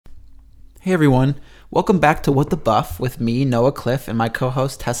Hey everyone, welcome back to What the Buff with me, Noah Cliff, and my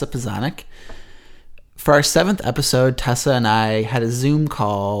co-host Tessa Pizanic. For our 7th episode, Tessa and I had a Zoom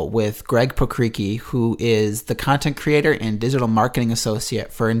call with Greg Pokriki, who is the content creator and digital marketing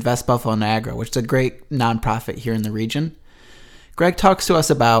associate for Invest Buffalo Niagara, which is a great nonprofit here in the region. Greg talks to us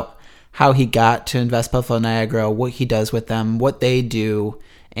about how he got to Invest Buffalo Niagara, what he does with them, what they do,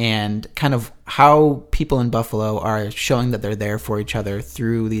 and kind of how people in Buffalo are showing that they're there for each other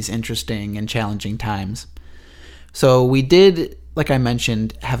through these interesting and challenging times. So we did, like I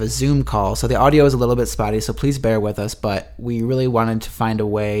mentioned, have a Zoom call. So the audio is a little bit spotty, so please bear with us, but we really wanted to find a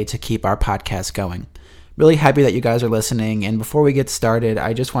way to keep our podcast going. Really happy that you guys are listening. And before we get started,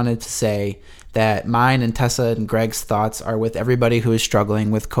 I just wanted to say that mine and Tessa and Greg's thoughts are with everybody who is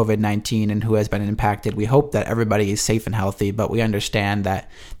struggling with COVID-19 and who has been impacted. We hope that everybody is safe and healthy, but we understand that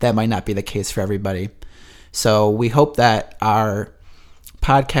that might not be the case for everybody. So we hope that our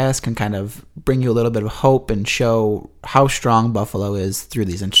podcast can kind of bring you a little bit of hope and show how strong Buffalo is through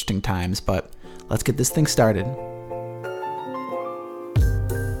these interesting times. But let's get this thing started.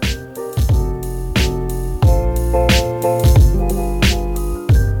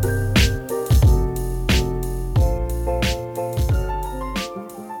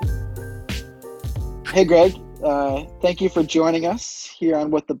 Hey, Greg. Thank you for joining us here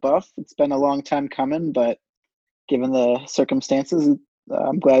on What the Buff. It's been a long time coming, but given the circumstances,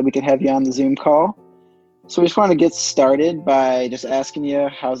 I'm glad we could have you on the Zoom call. So we just want to get started by just asking you,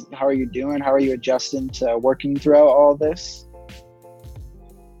 how are you doing? How are you adjusting to working throughout all this?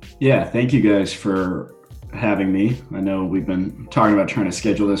 Yeah, thank you guys for having me. I know we've been talking about trying to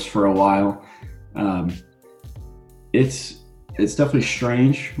schedule this for a while. It's definitely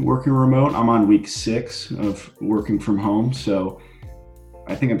strange working remote. I'm on week 6 of working from home, so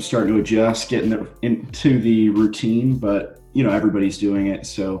I think I'm starting to adjust, getting into the routine, but everybody's doing it,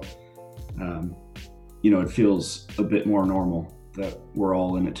 so it feels a bit more normal that we're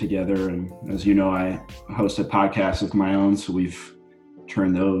all in it together. And as you know, I host a podcast of my own, so we've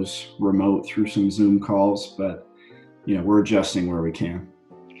turned those remote through some Zoom calls, but we're adjusting where we can.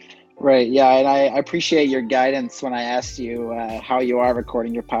 Right. Yeah. And I appreciate your guidance when I asked you how you are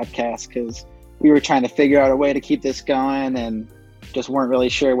recording your podcast, because we were trying to figure out a way to keep this going and just weren't really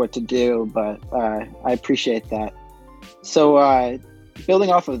sure what to do. But I appreciate that. So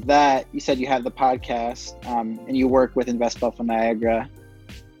building off of that, you said you have the podcast and you work with Invest Buffalo Niagara.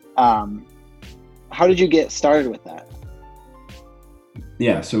 How did you get started with that?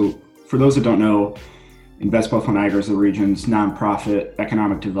 Yeah. So for those that don't know, Invest Buffalo Niagara is the region's nonprofit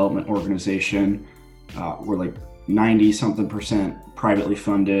economic development organization. We're like 90-something% privately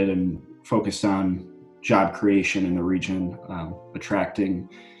funded and focused on job creation in the region, attracting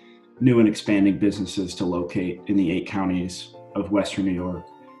new and expanding businesses to locate in the 8 counties of Western New York.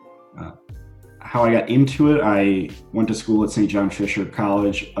 How I got into it, I went to school at St. John Fisher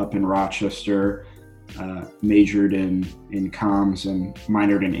College up in Rochester, majored in comms and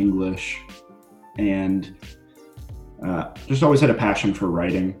minored in English. And just always had a passion for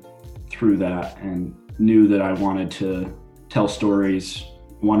writing through that, and knew that I wanted to tell stories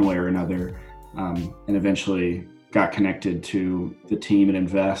one way or another, and eventually got connected to the team at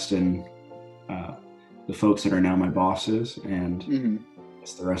Invest and the folks that are now my bosses, and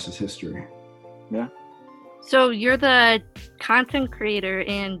the rest is history. Yeah. So you're the content creator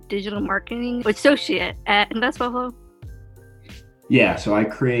and digital marketing associate at Invest Buffalo? Yeah, so I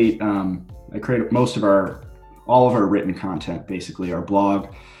create all of our written content, basically our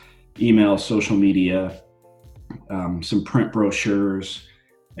blog, email, social media, some print brochures.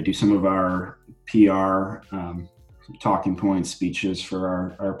 I do some of our PR, talking points, speeches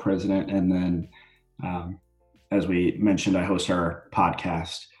for our president. And then, as we mentioned, I host our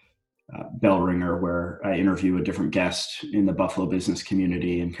podcast, Bell Ringer, where I interview a different guest in the Buffalo business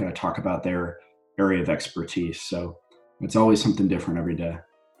community and kind of talk about their area of expertise. So it's always something different every day.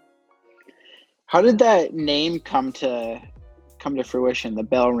 How did that name come to fruition, the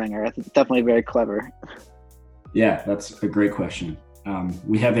Bell Ringer? It's definitely very clever. Yeah, that's a great question.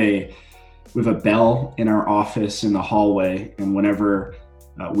 We have a bell in our office in the hallway, and whenever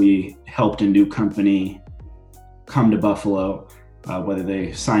we helped a new company come to Buffalo, whether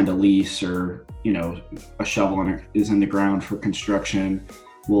they signed a lease or a shovel is in the ground for construction,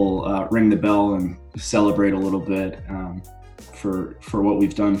 we'll ring the bell and celebrate a little bit for what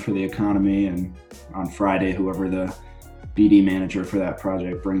we've done for the economy. And on Friday, whoever the BD manager for that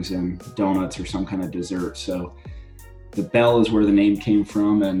project brings in donuts or some kind of dessert. So the bell is where the name came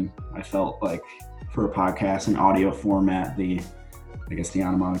from, and I felt like for a podcast and audio format, the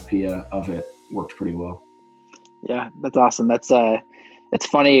onomatopoeia of it worked pretty well. Yeah, that's awesome. That's It's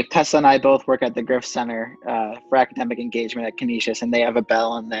funny. Tessa and I both work at the Griff Center for Academic Engagement at Canisius, and they have a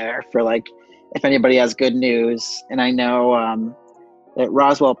bell in there for like if anybody has good news. And I know that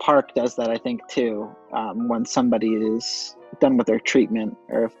Roswell Park does that, I think, too. When somebody is done with their treatment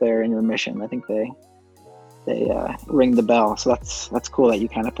or if they're in remission, I think they ring the bell. So that's cool that you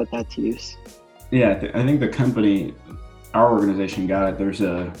kind of put that to use. Yeah, I think the company, our organization got it. There's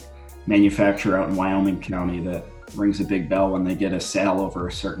a manufacturer out in Wyoming County that rings a big bell when they get a sale over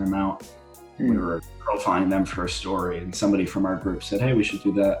a certain amount. We were profiling them for a story, and somebody from our group said, hey, we should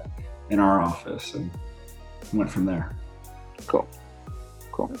do that in our office, and went from there. Cool.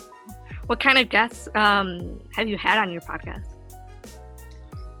 What kind of guests have you had on your podcast?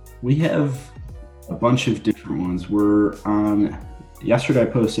 We have a bunch of different ones. Yesterday I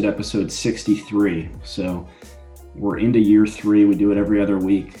posted episode 63, so we're into year 3. We do it every other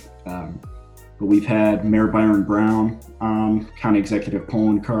week. But we've had Mayor Byron Brown, County Executive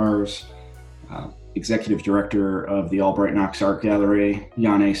Poland Cars, Executive Director of the Albright Knox Art Gallery,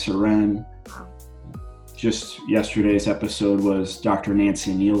 Yane Seren. Just yesterday's episode was Dr.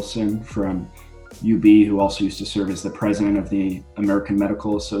 Nancy Nielsen from UB, who also used to serve as the president of the American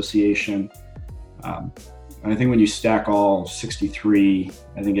Medical Association. And I think when you stack all 63,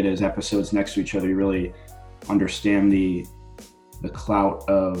 I think it is, episodes next to each other, you really understand the clout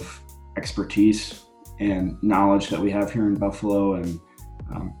of expertise and knowledge that we have here in Buffalo, and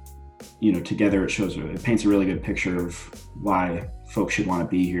together it paints a really good picture of why folks should want to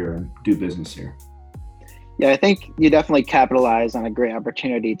be here and do business here. Yeah, I think you definitely capitalize on a great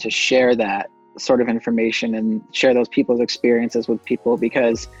opportunity to share that sort of information and share those people's experiences with people,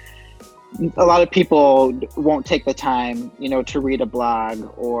 because a lot of people won't take the time, to read a blog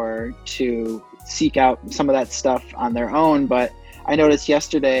or to seek out some of that stuff on their own. But I noticed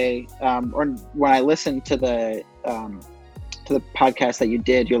yesterday, or when I listened to the podcast that you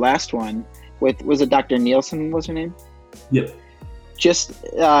did, your last one was it Dr. Nielsen was her name? Yep. Just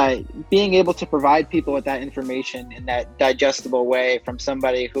being able to provide people with that information in that digestible way from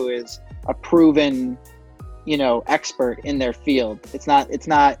somebody who is a proven, expert in their field. It's not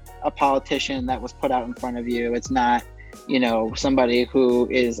a politician that was put out in front of you. It's not, somebody who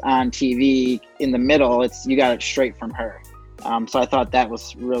is on TV in the middle. You got it straight from her. So I thought that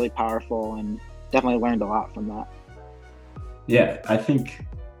was really powerful and definitely learned a lot from that. Yeah, I think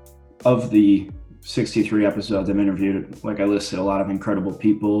of the 63 episodes I've interviewed, like I listed, a lot of incredible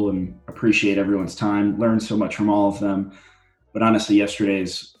people, and appreciate everyone's time, learned so much from all of them. But honestly,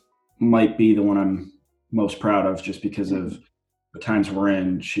 yesterday's might be the one I'm most proud of, just because of the times we're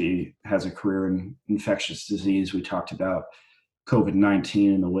in. She has a career in infectious disease. We talked about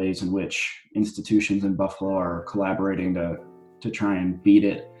COVID-19 and the ways in which institutions in Buffalo are collaborating to try and beat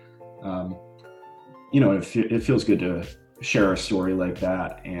it. It feels good to share a story like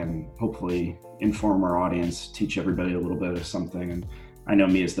that and hopefully inform our audience, teach everybody a little bit of something. And I know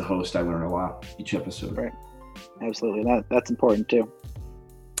me as the host, I learn a lot each episode. Right. Absolutely. That's important too.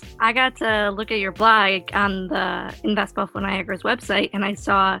 I got to look at your blog on the Invest Buffalo Niagara's website, and I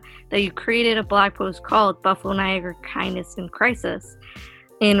saw that you created a blog post called Buffalo Niagara Kindness in Crisis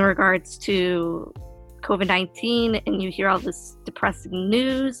in regards to COVID-19, and you hear all this depressing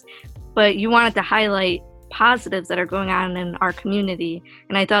news, but you wanted to highlight positives that are going on in our community.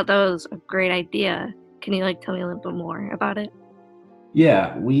 And I thought that was a great idea. Can you tell me a little bit more about it?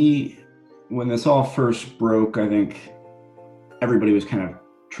 Yeah, when this all first broke, I think everybody was kind of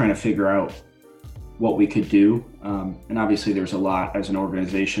trying to figure out what we could do. And obviously there's a lot as an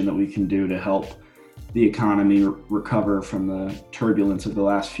organization that we can do to help the economy recover from the turbulence of the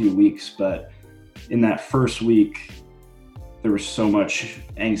last few weeks. But in that first week, there was so much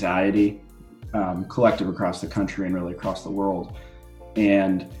anxiety, collective across the country and really across the world.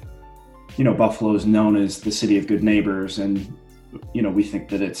 And, Buffalo is known as the city of good neighbors. And, we think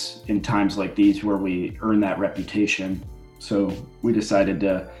that it's in times like these where we earn that reputation. So we decided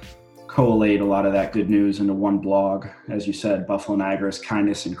to collate a lot of that good news into one blog, as you said, Buffalo Niagara's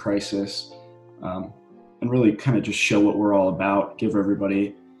Kindness in Crisis, and really kind of just show what we're all about, give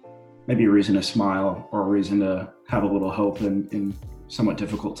everybody maybe a reason to smile or a reason to have a little hope in somewhat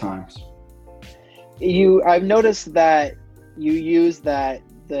difficult times. I've noticed that you use the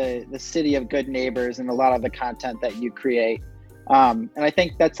city of good neighbors in a lot of the content that you create. And I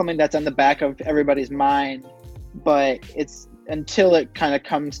think that's something that's on the back of everybody's mind, but it's until it kind of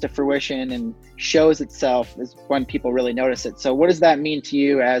comes to fruition and shows itself is when people really notice it. So what does that mean to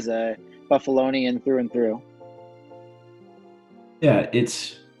you as a Buffalonian through and through? Yeah, every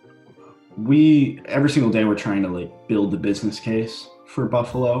single day we're trying to build the business case for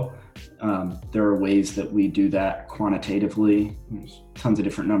Buffalo. There are ways that we do that quantitatively. There's tons of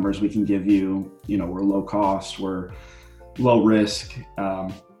different numbers we can give you. We're low cost, we're low risk,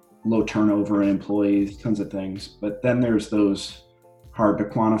 low turnover in employees, tons of things. But then there's those hard to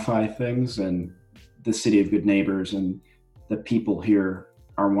quantify things, and the City of Good Neighbors and the people here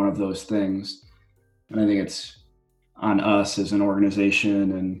are one of those things. And I think it's on us as an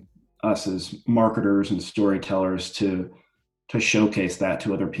organization and us as marketers and storytellers to showcase that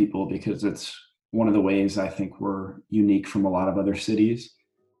to other people, because it's one of the ways I think we're unique from a lot of other cities.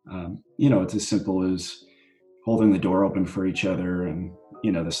 It's as simple as holding the door open for each other, and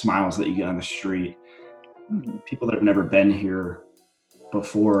the smiles that you get on the street. People that have never been here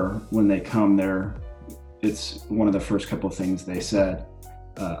before, when they come there, it's one of the first couple of things they said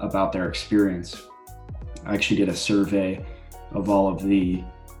about their experience. I actually did a survey of all of the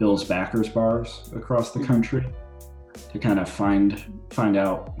Bills backers bars across the country to kind of find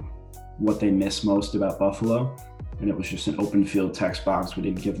out what they miss most about Buffalo, and it was just an open field text box. We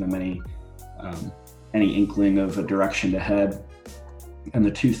didn't give them any inkling of a direction to head. And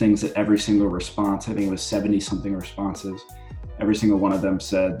the two things that every single response, I think it was 70 something responses, every single one of them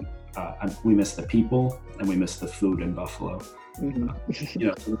said, we miss the people and we miss the food in Buffalo.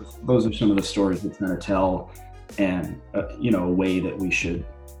 So those are some of the stories we're trying to tell, and a way that we should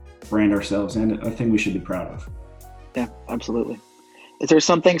brand ourselves, and a thing we should be proud of. Yeah, absolutely. Is there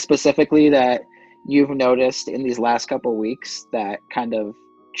something specifically that you've noticed in these last couple of weeks that kind of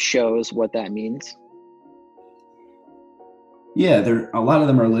shows what that means? Yeah, a lot of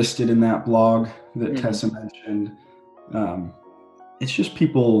them are listed in that blog that Tessa mentioned. It's just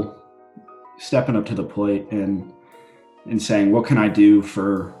people stepping up to the plate and saying, what can I do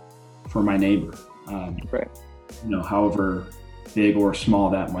for my neighbor? Right. However big or small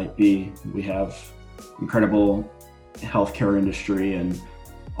that might be. We have incredible healthcare industry, and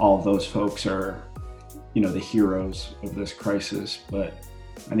all of those folks are, the heroes of this crisis. But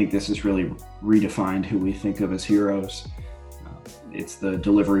I think this has really redefined who we think of as heroes. It's the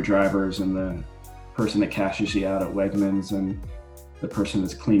delivery drivers and the person that cashes you out at Wegmans and the person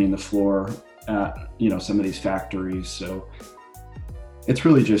that's cleaning the floor at, some of these factories. So it's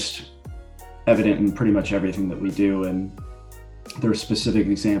really just evident in pretty much everything that we do. And there are specific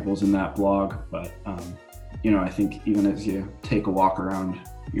examples in that blog, but, I think even as you take a walk around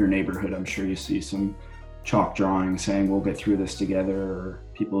your neighborhood, I'm sure you see some chalk drawings saying we'll get through this together, or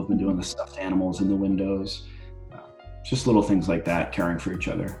people have been doing the stuffed animals in the windows. Just little things like that, caring for each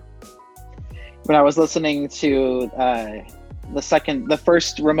other. When I was listening to the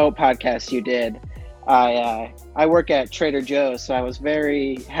first remote podcast you did, I work at Trader Joe's, so I was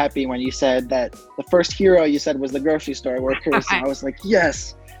very happy when you said that the first hero you said was the grocery store workers. And I was like,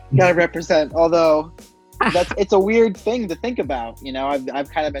 yes, gotta represent. Although it's a weird thing to think about.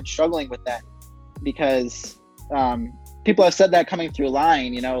 I've kind of been struggling with that, because people have said that coming through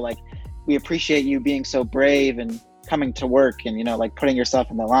line. Like, we appreciate you being so brave and coming to work and like putting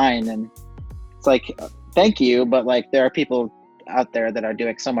yourself in the line, and it's like, thank you, but like there are people out there that are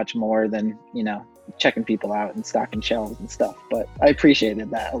doing so much more than checking people out and stocking shelves and stuff. But I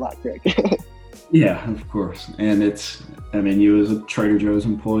appreciated that a lot, Greg. Yeah, of course. And you as a Trader Joe's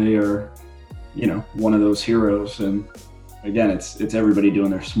employee are one of those heroes. And again, it's everybody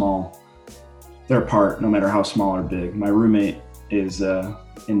doing their part, no matter how small or big. My roommate is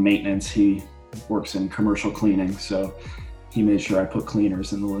in maintenance. He works in commercial cleaning, so he made sure I put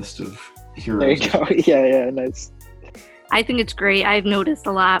cleaners in the list of heroes. There you go. Yeah, nice. I think it's great. I've noticed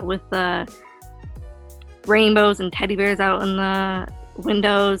a lot with the rainbows and teddy bears out in the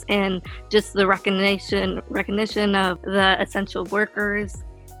windows, and just the recognition of the essential workers.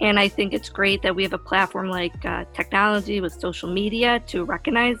 And I think it's great that we have a platform like technology with social media to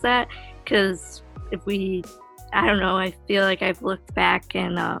recognize that, because I feel like I've looked back,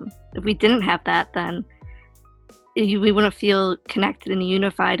 and if we didn't have that, then we wouldn't feel connected and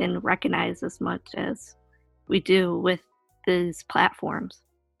unified and recognized as much as we do with these platforms.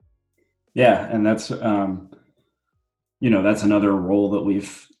 Yeah, and that's that's another role that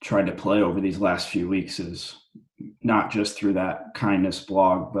we've tried to play over these last few weeks, is not just through that kindness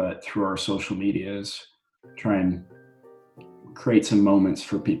blog, but through our social medias, try and create some moments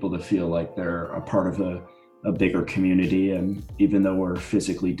for people to feel like they're a part of a bigger community. And even though we're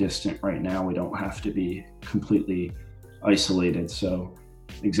physically distant right now, we don't have to be completely isolated. So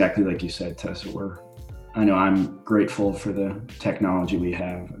exactly like you said, Tessa, I know I'm grateful for the technology we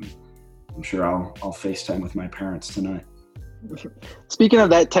have, and I'm sure I'll FaceTime with my parents tonight. Speaking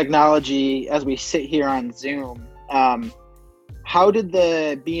of that technology, as we sit here on Zoom, how did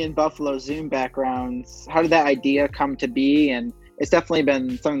the Be in Buffalo Zoom backgrounds, how did that idea come to be? And it's definitely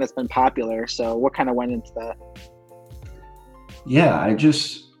been something that's been popular. So what kind of went into that? Yeah, it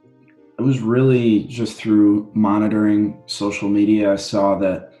was really just through monitoring social media. I saw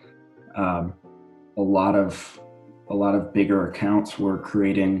that a lot of bigger accounts were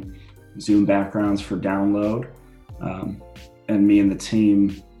creating Zoom backgrounds for download, and me and the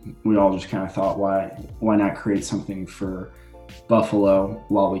team, we all just kind of thought, why not create something for Buffalo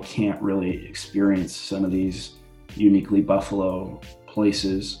while we can't really experience some of these uniquely Buffalo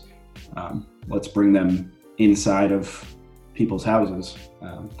places. Let's bring them inside of people's houses.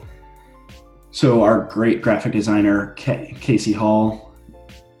 So our great graphic designer, Casey Hall,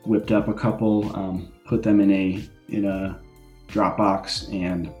 whipped up a couple, put them in a Dropbox,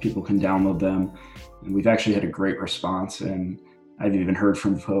 and people can download them. And we've actually had a great response. And I've even heard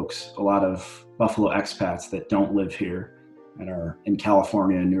from folks, a lot of Buffalo expats that don't live here and are in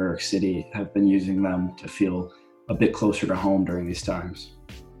California and New York City, have been using them to feel a bit closer to home during these times.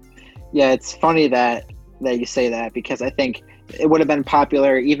 Yeah, it's funny that you say that, because I think it would have been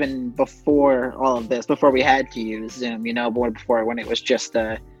popular even before all of this, before we had to use Zoom, before, when it was just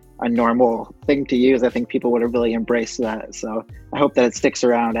a normal thing to use. I think people would have really embraced that. So I hope that it sticks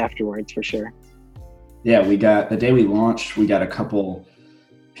around afterwards for sure. Yeah, the day we launched, we got a couple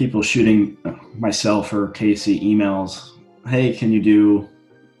people shooting myself or Casey emails. Hey, can you do,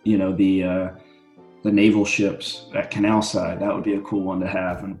 the naval ships at Canal Side? That would be a cool one to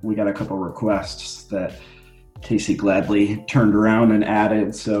have. And we got a couple requests that Casey gladly turned around and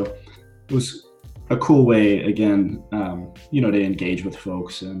added. So it was a cool way, again, to engage with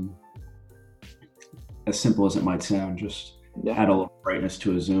folks. And as simple as it might sound, just add a little brightness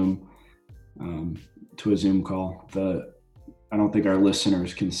to a Zoom call. I don't think our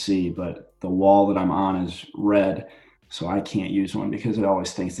listeners can see, but the wall that I'm on is red. So I can't use one because it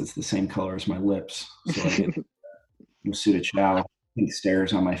always thinks it's the same color as my lips. So I get Masuda Chow pink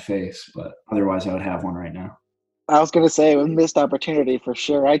stares on my face, but otherwise I would have one right now. I was going to say, a missed opportunity for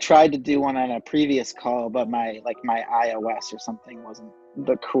sure. I tried to do one on a previous call, but my iOS or something wasn't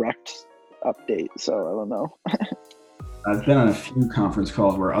the correct update. So I don't know. I've been on a few conference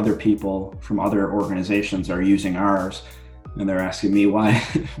calls where other people from other organizations are using ours, and they're asking me why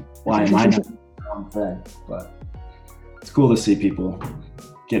am I not doing the wrong thing? But it's cool to see people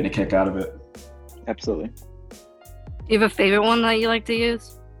getting a kick out of it. Absolutely. Do you have a favorite one that you like to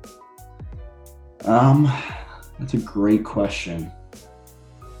use? That's a great question.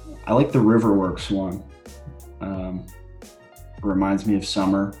 I like the Riverworks one. Reminds me of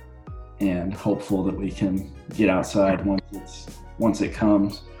summer, and hopeful that we can get outside once it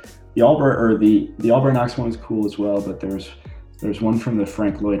comes. The Albright-Knox one is cool as well, but there's one from the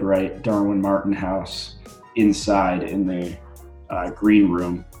Frank Lloyd Wright Darwin Martin house inside in the green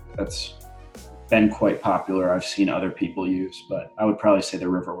room that's been quite popular. I've seen other people use, but I would probably say the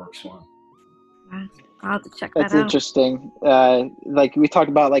Riverworks one. I'll have to check that out. That's interesting. Like we talked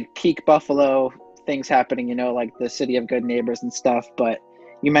about like peak Buffalo things happening, like the City of Good Neighbors and stuff, but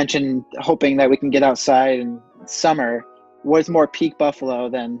you mentioned hoping that we can get outside in summer. What's more peak Buffalo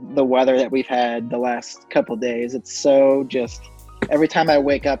than the weather that we've had the last couple of days? It's so just, every time I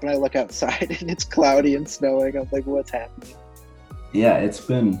wake up and I look outside and it's cloudy and snowing, I'm like, what's happening? Yeah, it's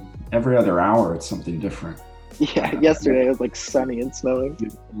been every other hour, it's something different. Yeah, yesterday it was like sunny and snowing.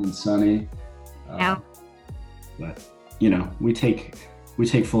 And sunny. Yeah. But, we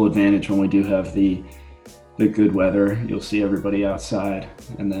take full advantage when we do have the good weather. You'll see everybody outside,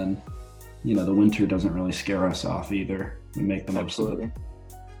 and then the winter doesn't really scare us off either. We make the most of it.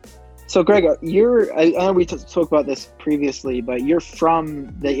 So Greg, I know we spoke about this previously, but you're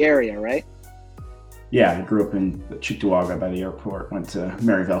from the area, right? Yeah, I grew up in Cheektowaga by the airport, went to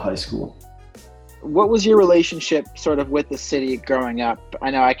Maryvale High School. What was your relationship sort of with the city growing up?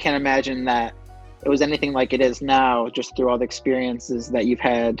 I know I can't imagine that it was anything like it is now, just through all the experiences that you've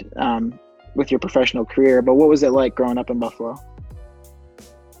had with your professional career, but what was it like growing up in Buffalo?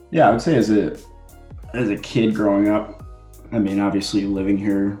 Yeah, I would say as a kid growing up, I mean, obviously living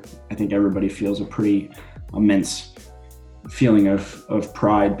here, I think everybody feels a pretty immense feeling of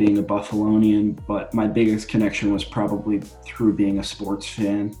pride being a Buffalonian, but my biggest connection was probably through being a sports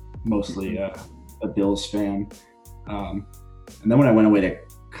fan, mostly a Bills fan. And then when I went away to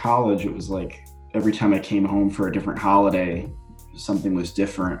college, it was like every time I came home for a different holiday, something was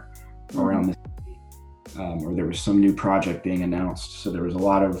different around the city, or there was some new project being announced. So there was a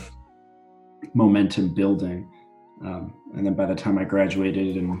lot of momentum building. And then by the time I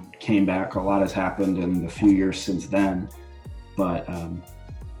graduated and came back, a lot has happened in the few years since then. But,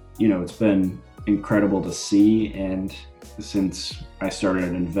 it's been incredible to see. And since I started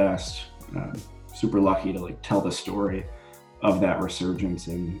at Invest, super lucky to tell the story of that resurgence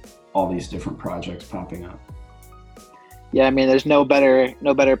and all these different projects popping up. Yeah, I mean, there's no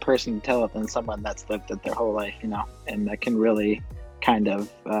better person to tell it than someone that's lived it their whole life, and that can really kind of.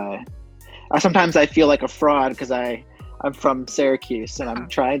 Sometimes I feel like a fraud because I'm from Syracuse and I'm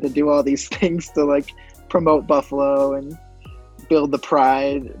trying to do all these things to like promote Buffalo and build the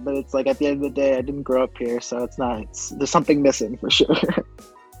pride, but it's like at the end of the day, I didn't grow up here, so there's something missing for sure.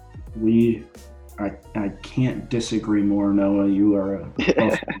 I can't disagree more, Noah. You are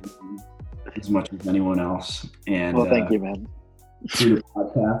as much as anyone else. And well, thank you, man. Through the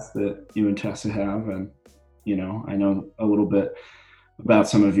podcast that you and Tessa have, and I know a little bit about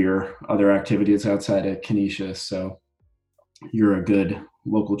some of your other activities outside of Canisius. So you're a good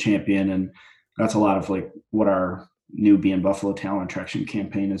local champion, and that's a lot of like what our new Be in Buffalo talent attraction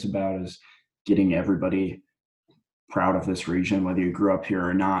campaign is about, is getting everybody proud of this region, whether you grew up here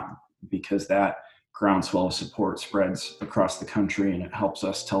or not, because that groundswell of support spreads across the country and it helps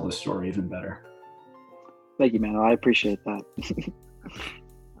us tell the story even better. Thank you, man. I appreciate that.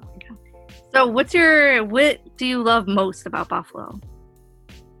 So what do you love most about Buffalo?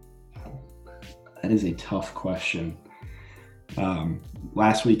 That is a tough question.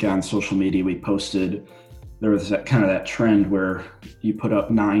 Last week on social media, we posted, there was that trend where you put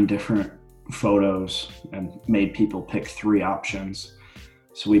up 9 different photos and made people pick 3 options.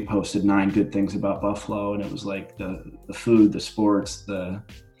 So we posted 9 good things about Buffalo, and it was like the food, the sports, the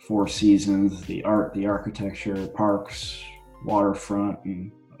 4 seasons, the art, the architecture, parks, waterfront,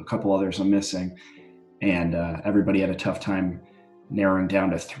 and a couple others I'm missing. And everybody had a tough time narrowing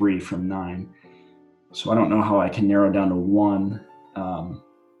down to 3 from 9. So I don't know how I can narrow down to 1.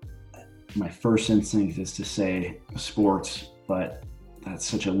 My first instinct is to say sports, but that's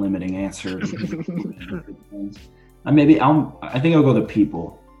such a limiting answer. I think I'll go the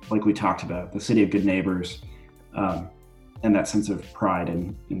people, like we talked about, the city of good neighbors, and that sense of pride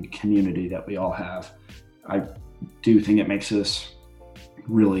and community that we all have. I do think it makes us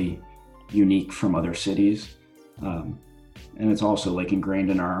really unique from other cities. And it's also like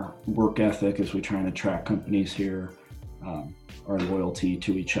ingrained in our work ethic as we try and attract companies here, our loyalty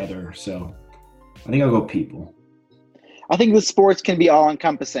to each other. So I think I'll go people. I think the sports can be all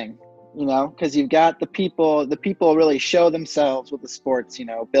encompassing, because you've got the people really show themselves with the sports,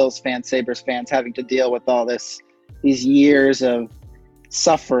 Bills fans, Sabres fans having to deal with all these years of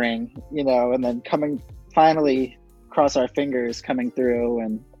suffering, and then finally cross our fingers coming through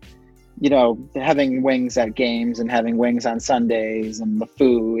and, having wings at games and having wings on Sundays and the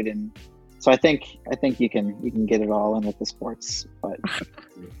food. And so I think you can get it all in with the sports, but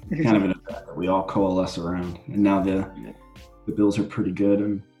kind of an effect that we all coalesce around. And now the Bills are pretty good,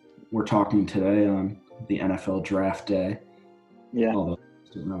 and we're talking today on the NFL draft day. Yeah. Although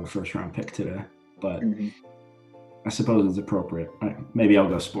we didn't have a first round pick today, but I suppose it's appropriate. Maybe I'll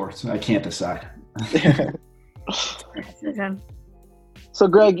go sports. I can't decide. So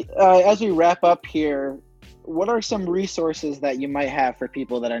Greg, as we wrap up here, what are some resources that you might have for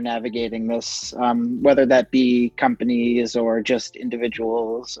people that are navigating this, whether that be companies or just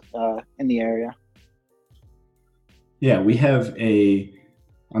individuals in the area? Yeah, we have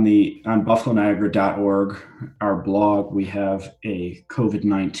on buffaloniagara.org, our blog, we have a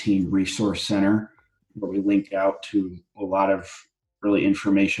COVID-19 resource center where we link out to a lot of really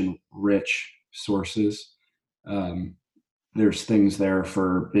information-rich sources. There's things there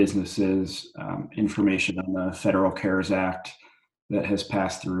for businesses, information on the Federal CARES Act that has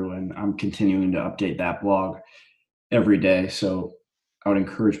passed through, and I'm continuing to update that blog every day. So I would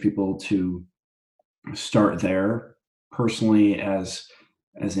encourage people to start there. Personally, as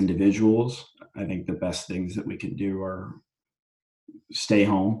individuals, I think the best things that we can do are stay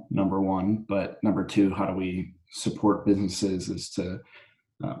home, number 1, but number 2, how do we support businesses is to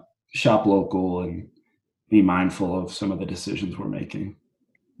shop local and be mindful of some of the decisions we're making.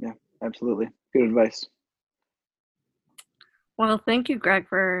 Yeah, absolutely. Good advice. Well, thank you, Greg,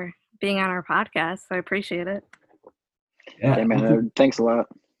 for being on our podcast. I appreciate it. Yeah, man. Thanks a lot.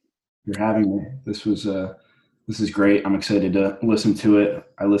 For having me. This is great. I'm excited to listen to it.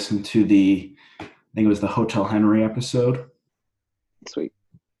 I listened to I think it was the Hotel Henry episode. Sweet.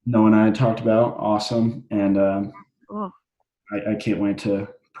 Noah and I had talked about. Awesome. And cool. I can't wait to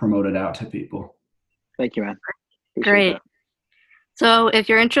promote it out to people. Thank you, man. Great. That. So if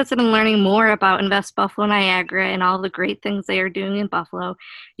you're interested in learning more about Invest Buffalo Niagara and all the great things they are doing in Buffalo,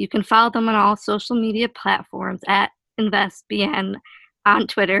 you can follow them on all social media platforms at InvestBN on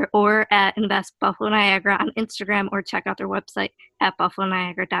Twitter or at Invest Buffalo Niagara on Instagram, or check out their website at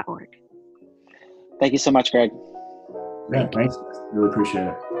buffaloniagara.org. Thank you so much, Greg. Yeah, thanks. Really appreciate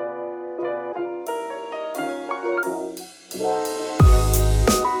it.